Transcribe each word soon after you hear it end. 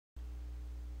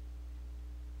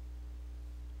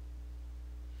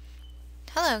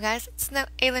Hello guys, it's Snow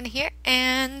Aylin here,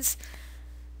 and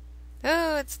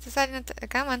oh, it's deciding not to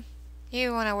come on.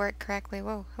 You want to work correctly.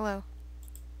 Whoa, hello.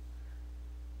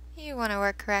 You want to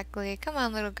work correctly. Come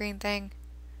on, little green thing.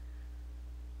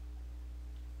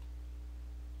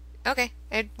 Okay,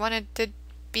 it wanted to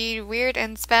be weird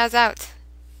and spaz out.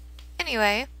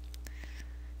 Anyway,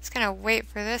 just gonna wait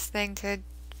for this thing to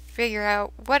figure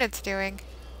out what it's doing.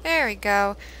 There we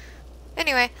go.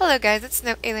 Anyway, hello guys, it's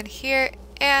Snow Aylin here,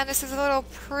 and this is a little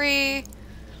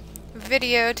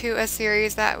video to a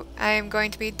series that I am going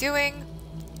to be doing.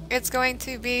 It's going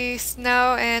to be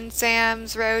Snow and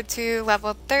Sam's road to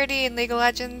level 30 in League of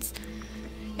Legends.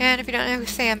 And if you don't know who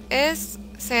Sam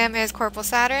is Corporal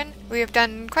Saturn. We have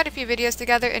done quite a few videos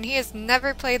together and he has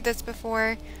never played this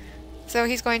before. So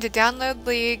he's going to download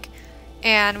League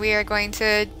and we are going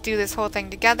to do this whole thing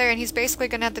together, and he's basically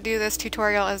going to have to do this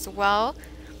tutorial as well.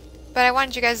 But I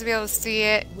wanted you guys to be able to see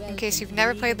it in case you've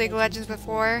never played League of Legends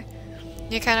before.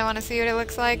 You kind of want to see what it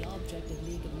looks like.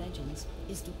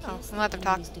 Oh, I'll let them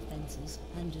talk. Defenses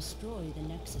and destroy the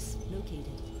Nexus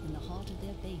located in the heart of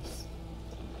their base.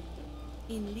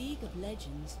 In League of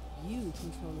Legends, you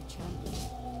control a champion,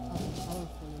 a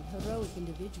powerful and heroic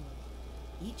individual.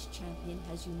 Each champion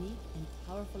has unique and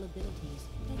powerful abilities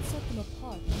that set them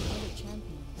apart from other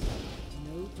champions.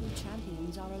 No two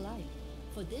champions are alike.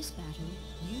 For this battle,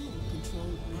 you control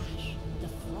Ashe, the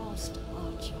Frost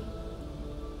Archer.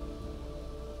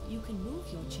 You can move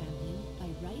your champion by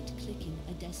right-clicking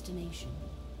a destination.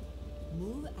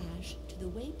 Move Ashe to the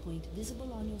waypoint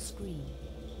visible on your screen.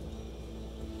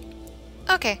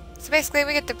 Okay, so basically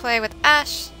we get to play with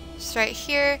Ashe. She's right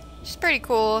here. She's pretty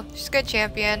cool. She's a good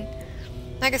champion.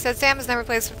 Like I said, Sam has never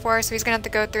played this before, so he's going to have to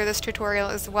go through this tutorial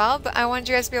as well, but I wanted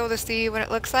you guys to be able to see what it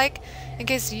looks like in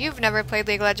case you've never played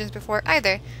League of Legends before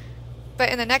either. But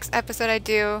in the next episode I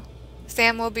do,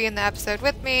 Sam will be in the episode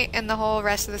with me, and the whole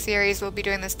rest of the series will be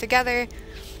doing this together.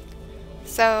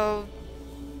 So,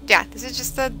 yeah, this is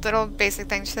just a little basic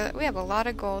thing. So we have a lot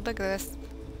of gold. Look at this.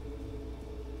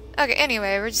 Okay,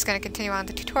 anyway, we're just going to continue on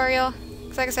the tutorial.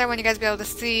 So like I said, I want you guys to be able to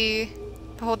see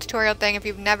the whole tutorial thing if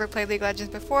you've never played League of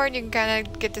Legends before, and you can kind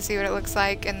of get to see what it looks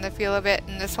like and the feel of it,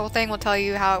 and this whole thing will tell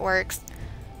you how it works.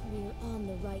 We're on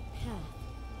the right path.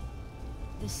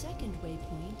 The second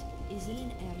waypoint is in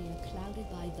an area clouded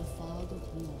by the Fog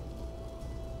of War.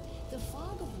 The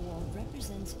Fog of War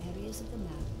represents areas of the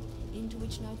map into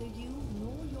which neither you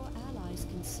nor your allies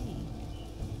can see.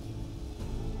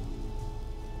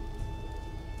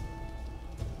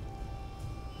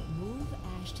 Move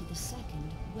Ashe to the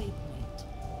second waypoint.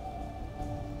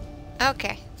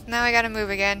 Okay, so now I gotta move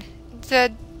again. So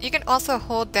you can also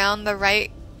hold down the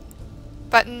right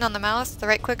button on the mouse, the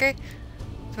right clicker.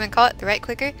 I'm gonna call it the right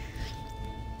clicker.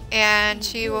 And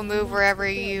she will move wherever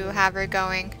you have her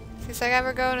going. So I have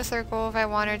her go in a circle if I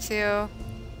want her to.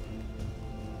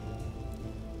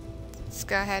 Let's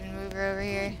go ahead and move her over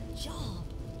here.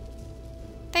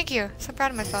 Thank you. So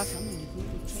proud of myself.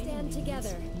 Stand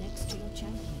together.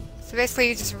 So basically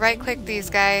you just right click these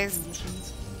guys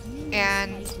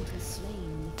and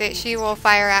she will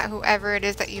fire at whoever it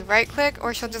is that you right click,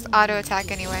 or she'll just auto attack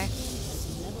anyway.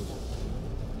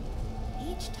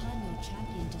 Each time your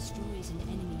champion destroys an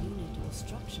enemy unit or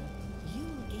structure, you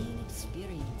gain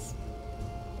experience.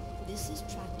 This is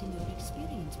tracked in your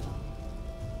experience bar.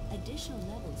 Additional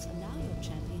levels allow your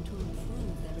champion to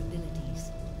improve their abilities.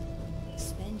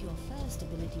 Spend your first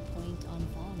ability point on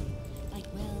volume, like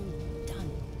well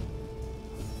done.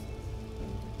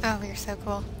 Oh, you're so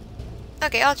cool.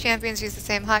 Okay, all champions use the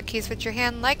same hotkeys with your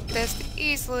hand like this to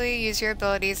easily use your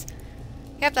abilities.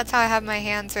 Yep, that's how I have my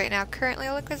hands right now. Currently,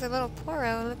 look, there's a little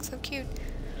Poro. It looks so cute.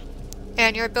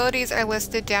 And your abilities are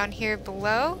listed down here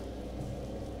below.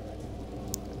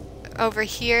 Over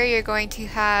here, you're going to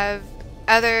have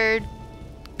other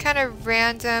kind of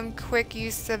random, quick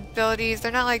use abilities.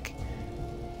 They're not like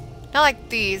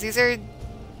these. These are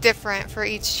different for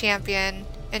each champion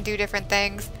and do different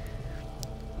things.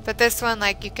 But this one,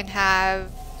 like, you can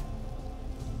have,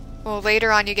 well,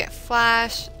 later on you get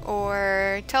flash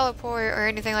or teleport or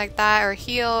anything like that, or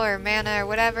heal or mana or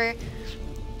whatever,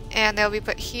 and they'll be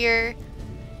put here.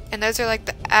 And those are like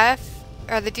the F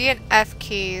or the D and F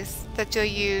keys that you'll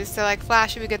use. So like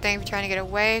flash would be a good thing if you're trying to get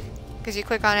away, because you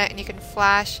click on it and you can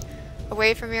flash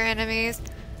away from your enemies.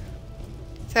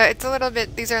 So it's a little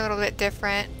bit, these are a little bit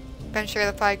different. I'm sure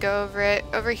they'll probably go over it.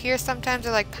 Over here sometimes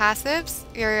are like passives,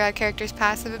 your character's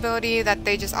passive ability that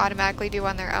they just automatically do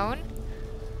on their own.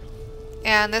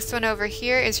 And this one over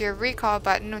here is your recall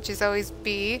button, which is always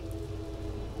B.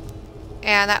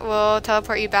 And that will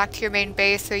teleport you back to your main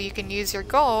base so you can use your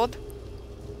gold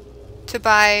to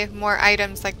buy more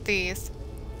items like these.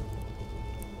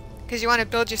 because you want to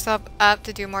build yourself up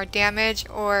to do more damage,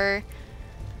 or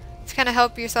to kind of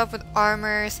help yourself with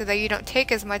armor so that you don't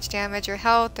take as much damage or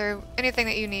health or anything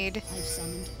that you need. I've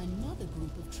summoned another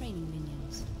group of training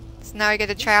minions. So now we get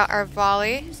to try out our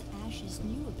volley. Use Ash's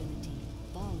new ability,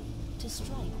 Volley, to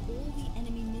strike all the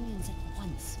enemy minions at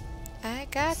once. I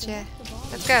gotcha.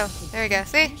 Let's go. There we go.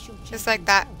 See? Just like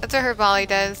that. That's what her volley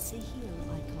does. The heal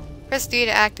icon. Press D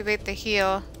to activate the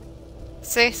heal.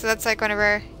 See? So that's like one of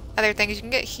our other things. You can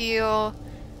get heal.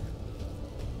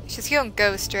 She's healing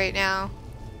Ghost right now.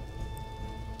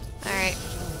 Alright.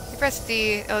 You press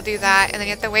D, it'll do that, and then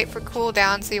you have to wait for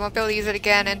cooldown, so you won't be able to use it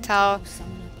again until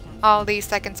Summoner platform. all these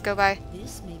seconds go by.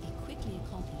 This may be quickly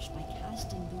accomplished by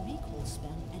casting the recall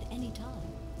spell at any time.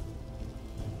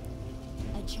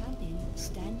 A champion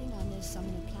standing on their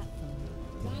summoner platform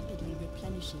rapidly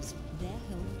replenishes their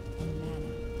health and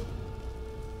mana.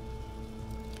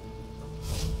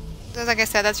 So like I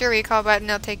said, that's your recall button.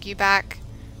 It'll take you back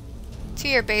to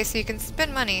your base so you can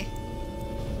spend money.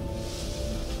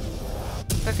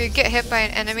 But if you get hit by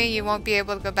an enemy, you won't be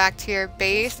able to go back to your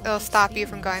base. It'll stop you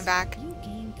from going back. You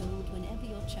gain gold whenever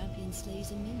your champion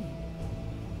slays a minion.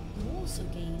 You also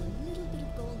gain a little bit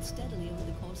of gold steadily over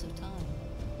the course of time.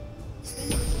 Spend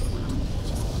gold to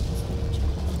purchase items from your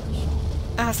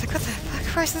champion. I was like, what the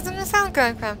fuck? Where's the sound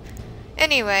going from?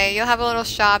 Anyway, you'll have a little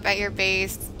shop at your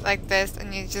base like this,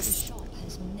 and you The just shop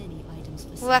has many items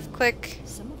for sale, left click,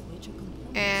 some of which are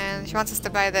components and she wants us to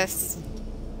buy this.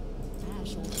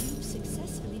 Ash, you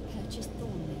successfully purchased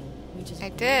Thornmail, which is I a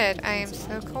great did. I am defensive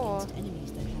so item cool. against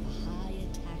enemies that have a high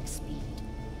attack speed.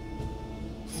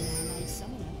 An allied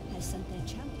summoner has sent their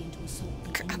champion to assault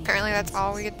the enemy Apparently that's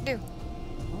all we defenses. get to do.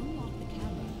 Unlock the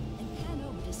camera and pan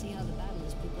over to see how the battle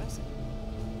is progressing.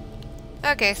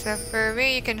 Okay, so for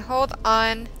me, you can hold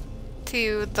on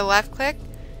to the left click,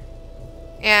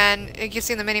 and you can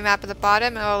see the mini map at the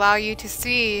bottom. It will allow you to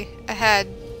see ahead.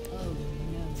 Oh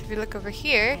no. So if you look over By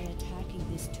here, attacking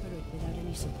this turret without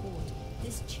any support,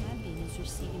 this champion is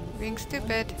receiving the Being full brunt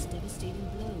stupid. of its devastating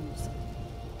blows.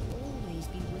 Always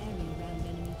be wary around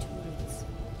enemy turrets.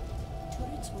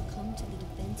 Turrets will come to the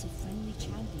defense of friendly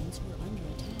champions who are under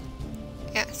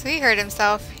attack. yeah, so he hurt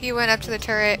himself. He went up to the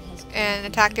turret and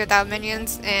attacked it without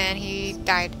minions, and he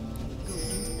died. Go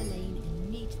into the lane and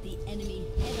meet the enemy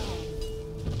head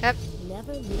on. Yep.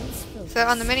 Never lose focus. So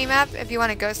on the mini map, if you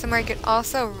want to go somewhere, you can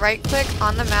also right click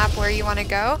on the map where you want to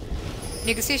go. And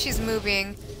you can see she's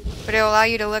moving, but it will allow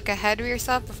you to look ahead of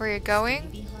yourself before you're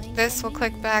going. This will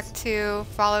click back to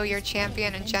follow your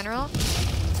champion in general.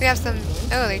 So we have some,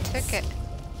 oh, they took it.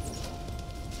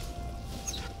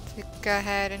 So go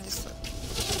ahead and just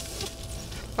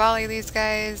volley these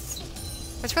guys,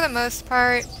 which for the most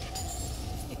part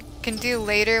you can do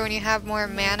later when you have more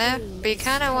mana, but you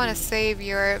kind of want to save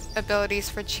your abilities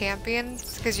for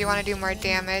champions because you want to do more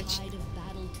damage. Tide of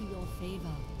battle to your favor.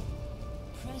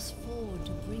 Press forward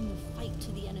to bring the fight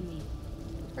to the enemy.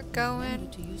 We're going.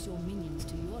 Remember to use your minions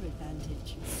to your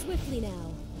advantage. Swiftly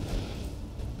now.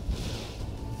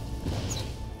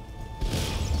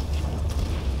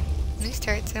 These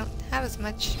turrets don't have as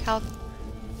much health.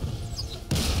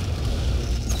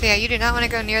 So yeah, you do not want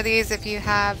to go near these if you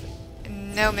have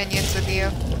no minions with you,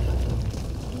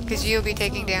 because you'll be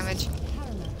taking damage.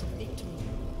 Paramount to victory.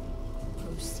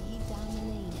 Proceed down the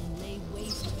lane and lay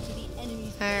waste to the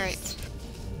enemy's Alright.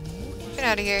 Get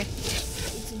out of here.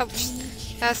 Oh,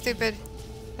 that was stupid.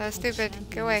 That was stupid.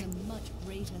 Go away.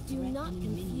 Do not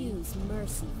confuse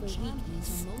mercy for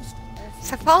weakness.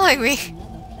 Stop following me.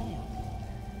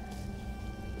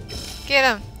 Get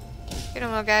him. Get him,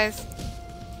 little guys.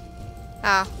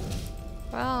 Oh.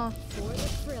 Well, For the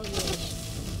thrill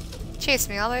you chase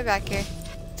me all the way back here.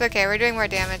 It's okay, we're doing more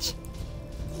damage.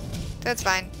 That's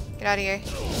fine. Get out of here.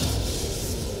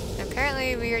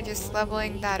 Apparently we are just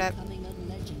leveling that up.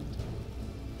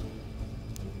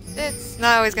 It's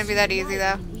not always going to be that easy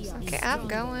though. Okay, I'm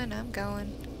going.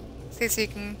 See, so you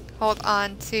can hold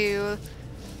on to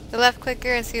the left clicker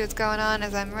and see what's going on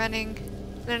as I'm running.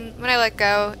 Then when I let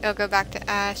go, it'll go back to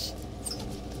Ash.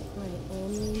 I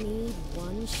only need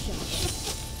one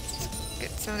shot.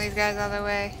 Get some of these guys out of the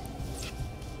way.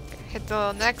 Hit the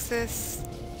little Nexus.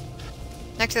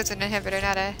 Nexus is an inhibitor,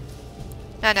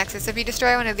 not Nexus. If you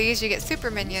destroy one of these, you get super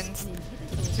minions.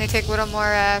 They take a little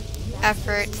more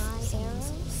effort My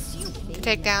arrows? to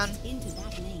take down.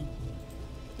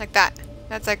 Like that.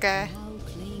 That's like a...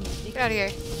 Get out of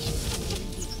here.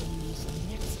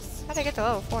 How'd I get to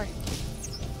level 4?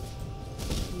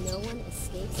 No one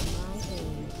escapes my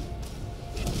aim.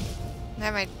 I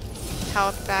have my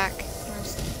health back.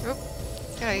 Oop.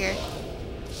 Get out of here.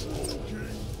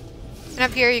 And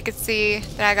up here you can see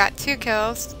that I got 2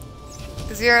 kills.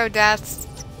 0 deaths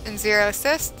and 0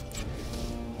 assists.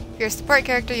 If you're a support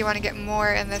character, you want to get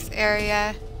more in this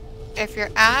area. If you're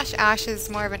Ashe, Ashe is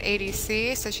more of an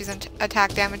ADC, so she's an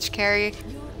attack damage carry.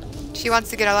 She wants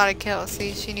to get a lot of kills, so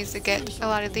she needs to get a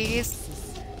lot of these.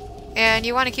 And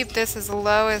you want to keep this as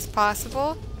low as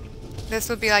possible. This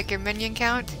would be like your minion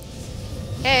count.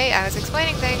 Hey, I was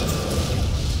explaining things.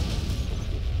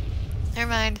 Never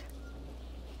mind.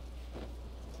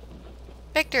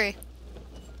 Victory.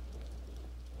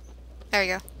 There we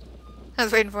go. I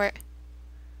was waiting for it.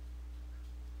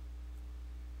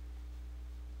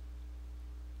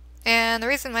 And the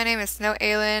reason my name is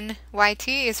SnowAlien YT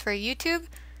is for YouTube.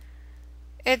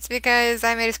 It's because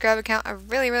I made a Scrub account a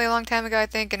really long time ago, I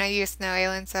think, and I used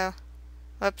SnowAlien, so...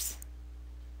 Whoops.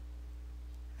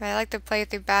 But I like to play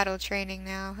through battle training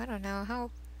now. I don't know,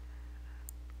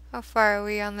 how far are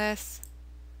we on this?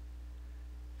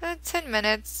 10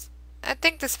 minutes. I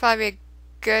think this is probably a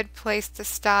good place to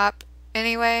stop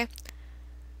anyway.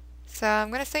 So I'm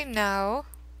gonna say no.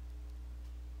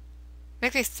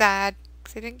 Makes me sad,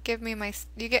 because they didn't give me my...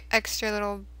 You get extra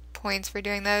little points for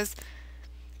doing those.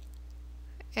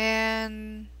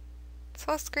 And this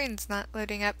whole screen's not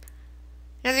loading up.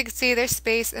 And as you can see, there's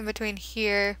space in between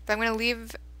here, but I'm going to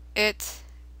leave it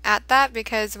at that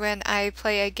because when I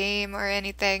play a game or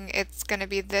anything, it's going to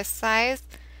be this size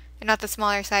and not the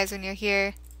smaller size when you're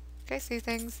here. Can I see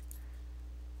things?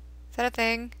 Is that a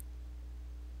thing?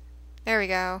 There we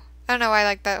go. I don't know why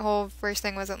like that whole first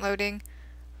thing wasn't loading.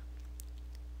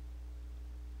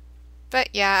 But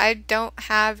yeah, I don't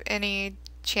have any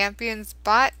champions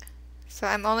bought. So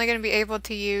I'm only going to be able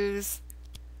to use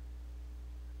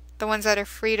the ones that are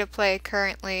free to play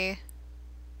currently.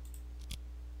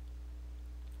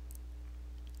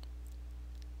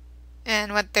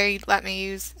 And what they let me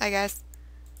use, I guess.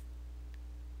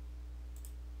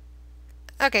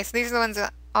 Okay, so these are the ones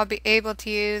that I'll be able to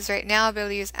use. Right now I'll be able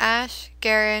to use Ashe,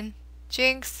 Garen,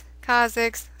 Jinx,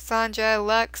 Kha'Zix, Sandra'U,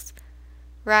 Lux,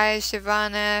 Ryze,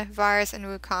 Shyvana, Varus, and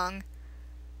Wukong.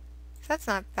 So that's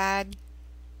not bad.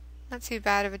 Not too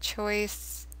bad of a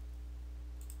choice.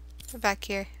 Go back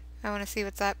here. I want to see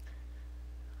what's up.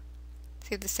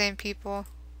 See the same people.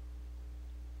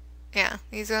 Yeah,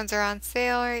 these ones are on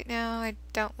sale right now. I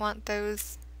don't want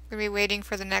those. I'm going to be waiting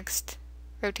for the next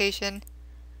rotation.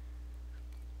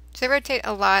 So they rotate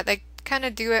a lot. They kind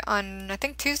of do it on, I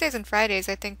think, Tuesdays and Fridays.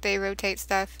 I think they rotate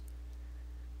stuff.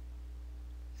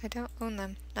 I don't own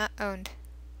them. Not owned.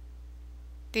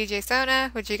 DJ Sona,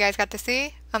 which you guys got to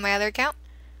see on my other account.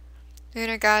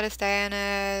 Lunar Goddess,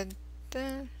 Diana...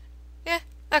 yeah,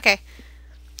 okay.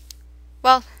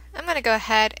 Well, I'm going to go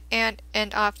ahead and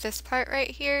end off this part right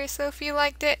here. So if you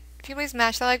liked it, if you please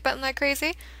smash that like button like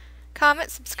crazy. Comment,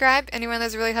 subscribe, anyone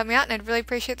that's really helped me out, and I'd really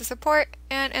appreciate the support.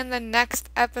 And in the next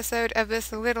episode of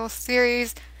this little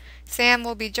series, Sam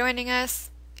will be joining us,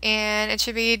 and it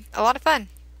should be a lot of fun.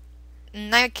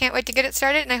 And I can't wait to get it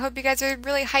started, and I hope you guys are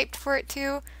really hyped for it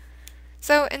too.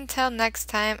 So until next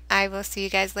time, I will see you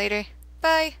guys later.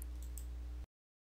 Bye!